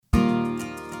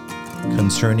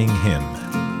Concerning Him.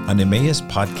 An Emmaus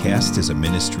podcast is a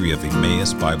ministry of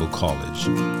Emmaus Bible College.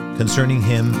 Concerning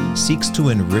Him seeks to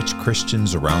enrich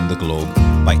Christians around the globe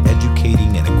by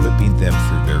educating and equipping them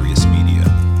through various media.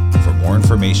 For more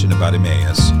information about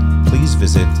Emmaus, please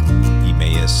visit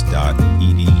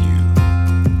emmaus.edu.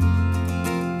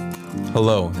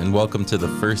 Hello, and welcome to the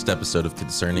first episode of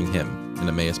Concerning Him, an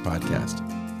Emmaus podcast.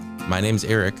 My name's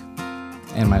Eric.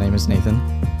 And my name is Nathan.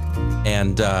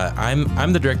 And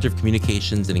I'm the Director of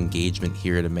Communications and Engagement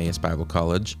here at Emmaus Bible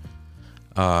College.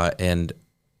 And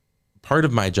part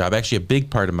of my job, actually a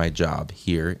big part of my job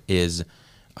here, is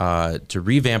to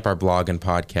revamp our blog and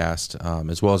podcast,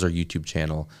 as well as our YouTube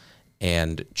channel,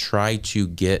 and try to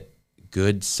get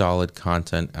good, solid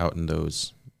content out in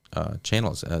those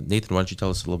channels. Nathan, why don't you tell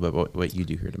us a little bit about what you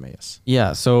do here at Emmaus?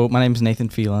 Yeah, so my name is Nathan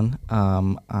Phelan.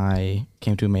 I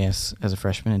came to Emmaus as a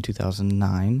freshman in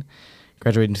 2009.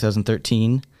 Graduated in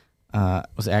 2013.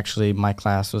 My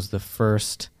class was the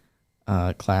first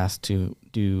class to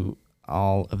do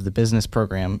all of the business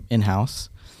program in-house.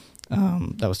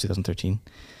 That was 2013.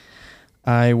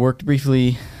 I worked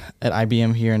briefly at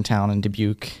IBM here in town in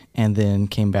Dubuque, and then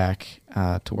came back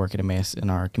to work at Emmaus in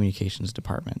our communications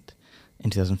department in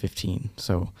 2015.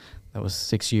 So that was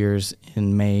 6 years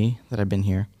in May that I've been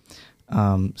here.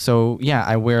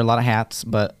 I wear a lot of hats,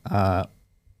 but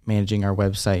managing our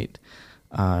website,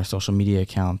 our social media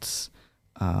accounts,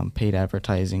 paid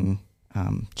advertising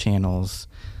channels.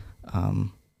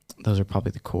 Those are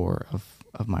probably the core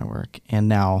of my work. And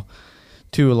now,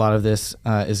 too, a lot of this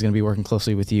is going to be working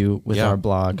closely with you with our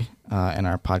blog and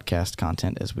our podcast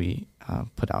content as we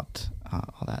put out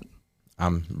all that.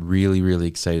 I'm really, really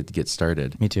excited to get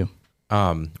started. Me too.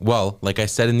 Well, like I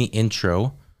said in the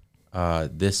intro,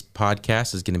 this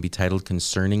podcast is going to be titled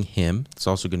Concerning Him. It's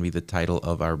also going to be the title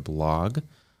of our blog.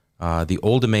 The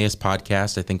old Emmaus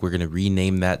podcast, I think we're going to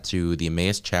rename that to the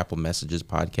Emmaus Chapel Messages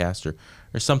podcast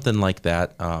or something like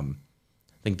that. I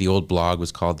think the old blog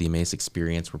was called the Emmaus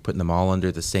Experience. We're putting them all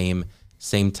under the same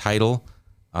title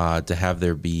to have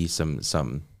there be some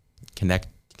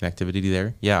connectivity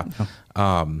there. Yeah.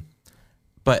 Oh.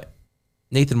 But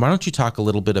Nathan, why don't you talk a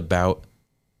little bit about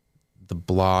the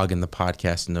blog and the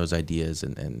podcast and those ideas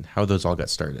and how those all got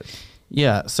started?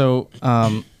 Yeah. So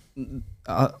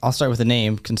I'll start with the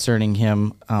name, Concerning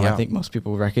Him. I think most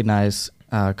people recognize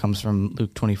comes from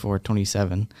Luke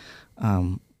 24:27,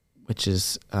 which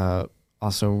is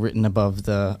also written above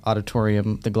the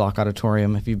auditorium, the Glock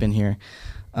Auditorium, if you've been here,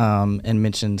 and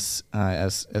mentions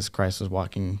as Christ was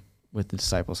walking with the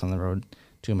disciples on the road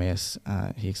to Emmaus,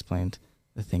 he explained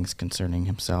the things concerning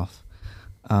himself.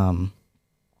 And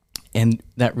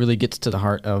that really gets to the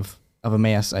heart of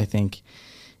Emmaus, I think,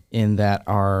 in that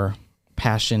our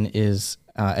passion is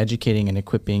educating and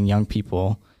equipping young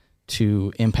people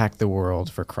to impact the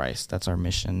world for Christ. That's our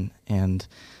mission. And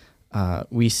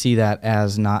we see that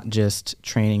as not just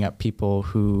training up people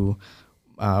who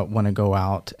want to go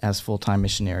out as full-time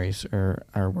missionaries or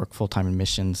work full-time in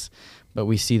missions, but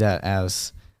we see that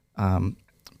as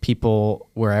people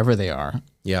wherever they are,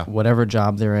 whatever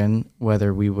job they're in,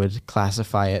 whether we would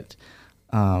classify it,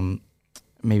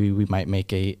 maybe we might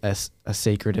make a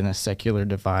sacred and a secular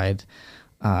divide.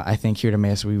 I think here at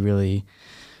Emmaus, we really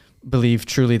believe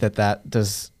truly that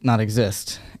does not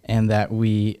exist, and that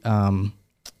we honor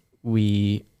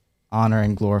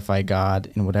and glorify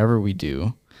God in whatever we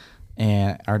do.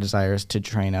 And our desire is to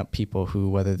train up people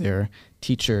who, whether they're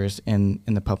teachers in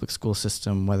the public school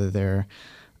system, whether they're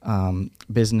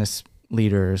business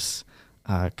leaders,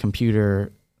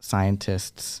 computer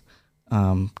scientists,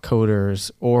 coders,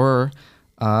 or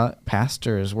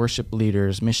pastors, worship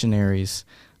leaders, missionaries,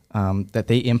 that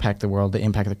they impact the world, they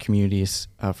impact the communities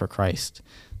for Christ.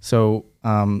 So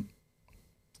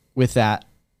with that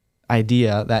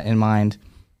idea, that in mind,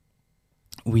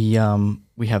 we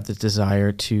have the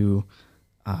desire to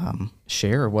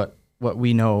share what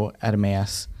we know at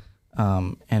Emmaus.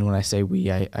 And when I say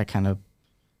we, I kind of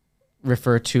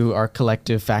refer to our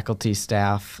collective faculty,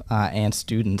 staff, and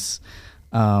students.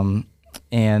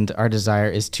 And our desire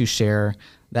is to share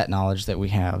that knowledge that we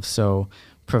have. So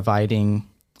providing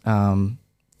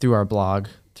through our blog,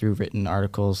 through written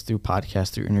articles, through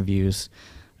podcasts, through interviews,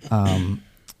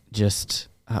 just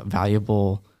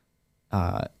valuable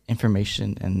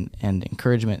information and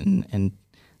encouragement and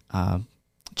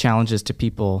challenges to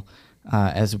people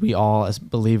as we all, as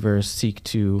believers, seek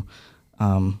to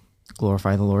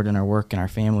glorify the Lord in our work, in our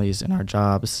families, in our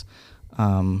jobs,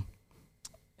 in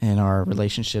our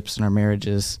relationships, in our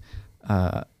marriages.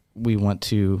 We want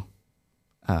to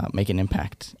make an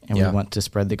impact, and we want to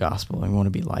spread the gospel, and we want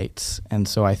to be lights. And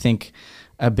so I think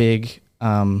a big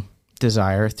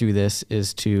desire through this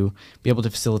is to be able to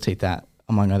facilitate that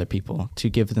among other people, to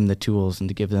give them the tools and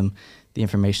to give them the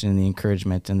information and the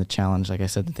encouragement and the challenge, like I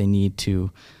said, that they need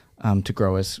to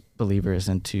grow as believers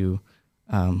and to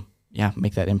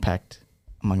make that impact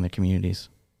among the communities.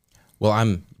 Well,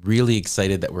 I'm really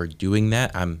excited that we're doing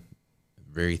that. I'm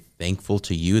very thankful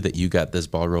to you that you got this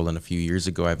ball rolling a few years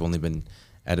ago. I've only been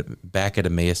back at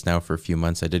Emmaus now for a few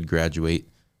months. I did graduate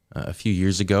a few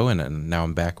years ago, and now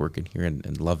I'm back working here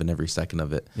and loving every second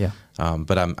of it. Yeah.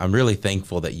 But I'm really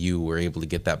thankful that you were able to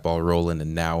get that ball rolling,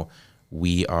 and now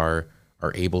we are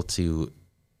able to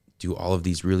do all of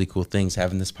these really cool things,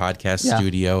 having this podcast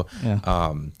studio,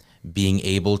 being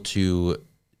able to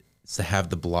have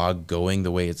the blog going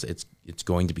the way it's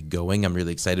going to be going. I'm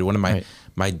really excited. One of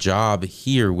my job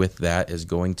here with that is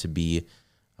going to be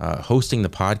hosting the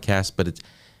podcast, but it's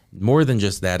more than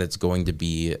just that. It's going to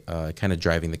be kind of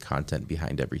driving the content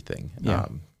behind everything,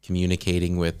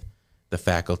 communicating with the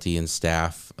faculty and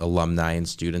staff, alumni and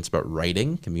students about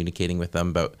writing, communicating with them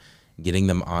about getting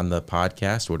them on the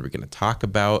podcast. What are we going to talk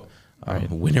about?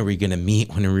 When are we going to meet?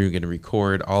 When are we going to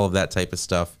record? All of that type of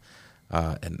stuff.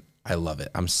 And I love it.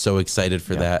 I'm so excited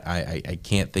for that. I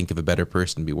can't think of a better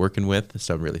person to be working with.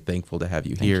 So I'm really thankful to have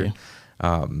you here.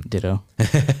 Ditto.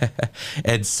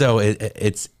 And so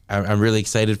I'm really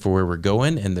excited for where we're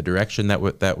going and the direction that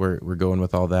we're going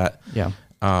with all that. Yeah.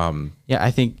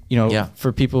 I think,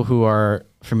 for people who are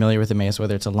familiar with Emmaus,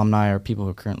 whether it's alumni or people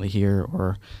who are currently here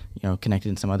or, connected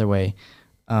in some other way,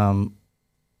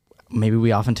 maybe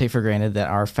we often take for granted that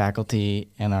our faculty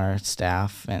and our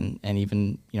staff and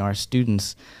even, our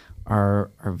students are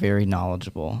very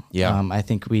knowledgeable. Yeah. I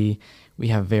think we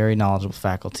have very knowledgeable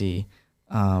faculty,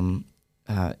 in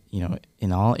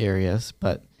all areas,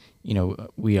 but,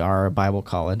 we are a Bible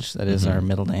college. That is our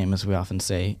middle name, as we often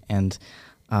say. And,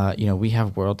 we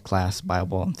have world-class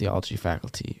Bible and theology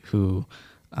faculty who,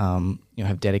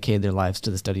 have dedicated their lives to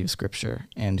the study of Scripture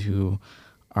and who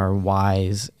are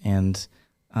wise and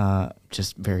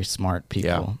just very smart people.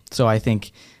 Yeah. So I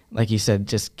think, like you said,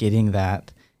 just getting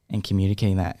that and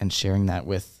communicating that and sharing that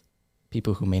with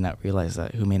people who may not realize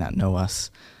that, who may not know us,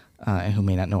 and who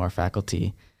may not know our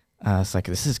faculty. It's like,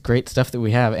 this is great stuff that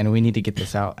we have, and we need to get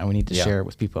this out, and we need to share it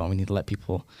with people, and we need to let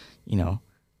people,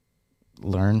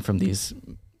 learn from these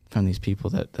people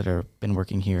that have been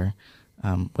working here,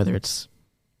 whether it's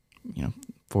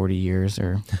 40 years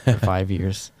or 5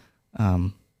 years.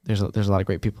 There's a lot of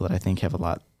great people that I think have a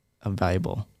lot of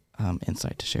valuable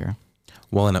insight to share.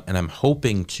 Well, and I'm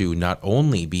hoping to not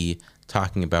only be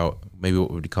talking about maybe what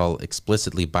we would call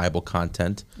explicitly Bible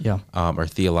content, or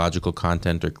theological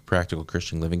content or practical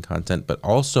Christian living content, but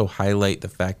also highlight the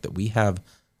fact that we have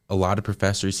a lot of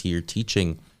professors here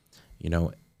teaching,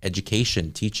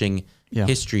 education, teaching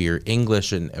history or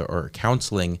English or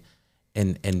counseling,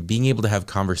 and being able to have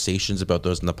conversations about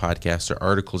those in the podcast or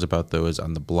articles about those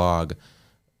on the blog.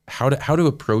 How to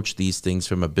approach these things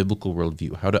from a biblical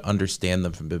worldview, how to understand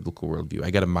them from a biblical worldview.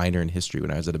 I got a minor in history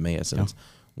when I was at Emmaus, and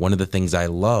one of the things I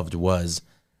loved was,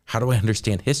 how do I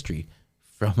understand history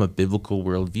from a biblical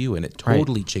worldview? And it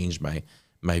totally changed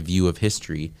my view of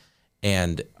history.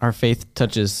 And our faith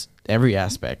touches every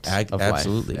aspect of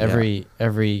absolutely, life.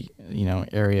 Every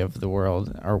area of the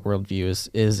world, our worldview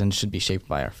is and should be shaped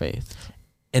by our faith.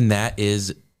 And that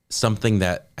is something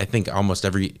that I think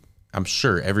I'm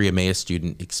sure every Emmaus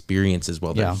student experiences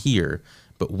while they're here,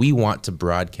 but we want to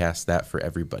broadcast that for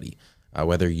everybody.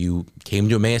 Whether you came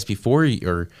to Emmaus before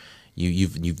or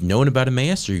you've known about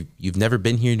Emmaus or you've never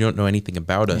been here, you don't know anything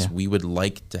about us, we would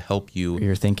like to help you. Or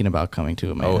you're thinking about coming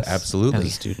to Emmaus. Oh, absolutely. As a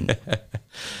student.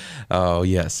 Oh,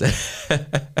 yes.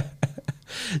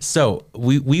 So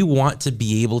we want to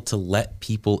be able to let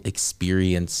people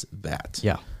experience that.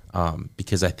 Yeah.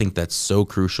 Because I think that's so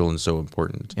crucial and so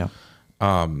important. Yeah.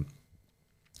 I'm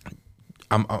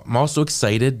also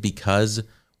excited because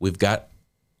we've got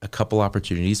a couple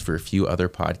opportunities for a few other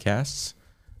podcasts.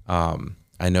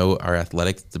 I know our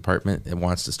athletics department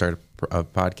wants to start a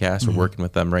podcast. We're working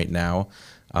with them right now.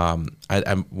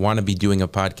 I want to be doing a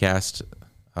podcast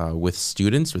with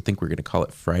students. We think we're going to call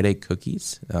it Friday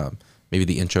Cookies. Maybe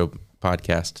the intro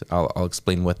podcast, I'll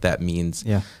explain what that means.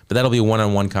 Yeah. But that'll be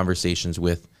one-on-one conversations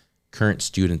with current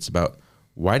students about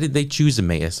why did they choose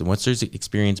Emmaus and what's their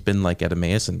experience been like at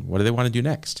Emmaus and what do they want to do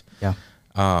next? Yeah.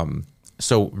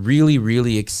 So really,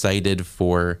 really excited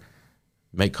for,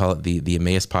 might call it the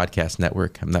Emmaus Podcast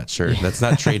Network. I'm not sure. That's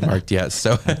not trademarked yet.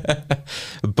 So,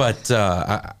 but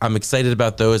I'm excited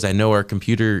about those. I know our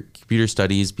computer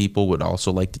studies people would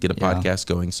also like to get a podcast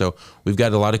going. So we've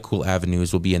got a lot of cool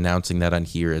avenues. We'll be announcing that on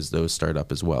here as those start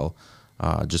up as well.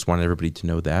 Just wanted everybody to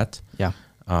know that. Yeah.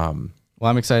 Well,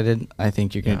 I'm excited. I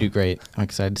think you're going to Yeah. do great. I'm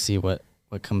excited to see what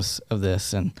comes of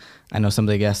this. And I know some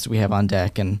of the guests we have on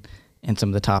deck and some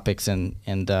of the topics. And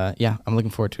yeah, I'm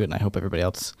looking forward to it. And I hope everybody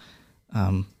else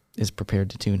is prepared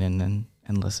to tune in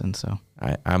and listen. So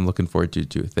I'm looking forward to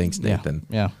it too. Thanks, Nathan.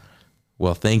 Yeah.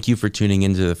 Well, thank you for tuning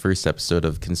into the first episode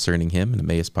of Concerning Him, an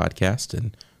Emmaus podcast.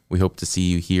 And we hope to see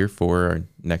you here for our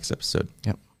next episode.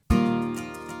 Yep.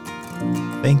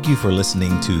 Thank you for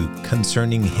listening to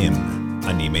Concerning Him,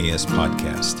 an Emmaus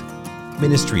podcast.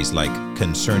 Ministries like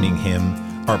Concerning Him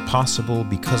are possible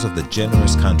because of the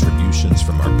generous contributions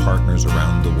from our partners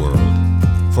around the world.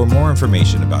 For more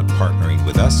information about partnering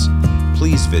with us,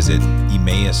 please visit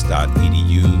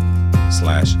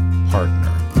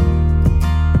emmaus.edu/partner.